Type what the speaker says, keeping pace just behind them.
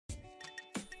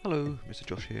Hello, Mr.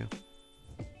 Josh here.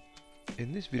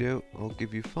 In this video I'll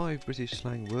give you 5 British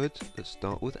slang words that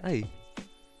start with A.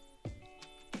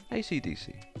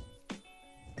 AC/DC.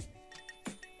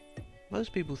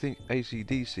 Most people think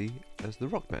AC/DC as the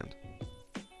rock band.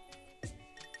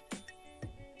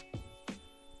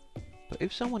 But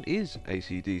if someone is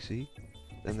AC/DC,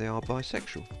 then they are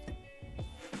bisexual.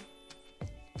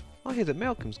 I hear that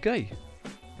Malcolm's gay.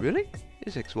 Really?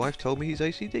 His ex-wife told me he's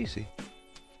AC/DC.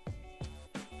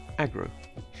 Aggro.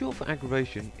 Short for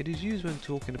aggravation, it is used when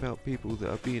talking about people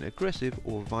that are being aggressive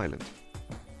or violent.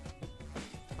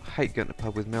 I hate going to the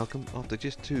pub with Malcolm. After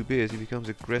just 2 beers he becomes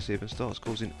aggressive and starts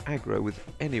causing aggro with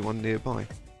anyone nearby.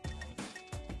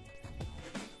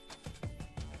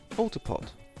 Alter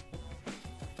pot.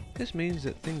 This means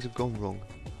that things have gone wrong.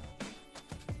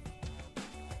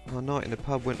 Our night in the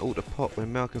pub went alter pot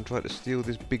when Malcolm tried to steal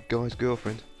this big guy's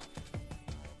girlfriend.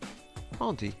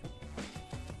 Auntie.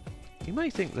 You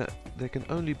may think that there can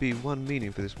only be one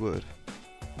meaning for this word,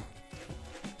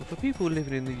 but for people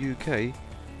living in the UK,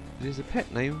 it is a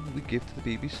pet name we give to the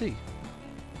BBC.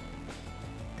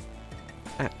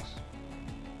 Axe.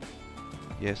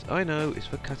 Yes, I know it's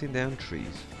for cutting down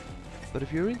trees, but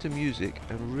if you're into music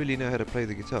and really know how to play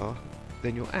the guitar,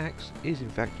 then your axe is in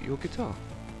fact your guitar.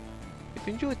 If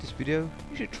you enjoyed this video,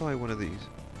 you should try one of these.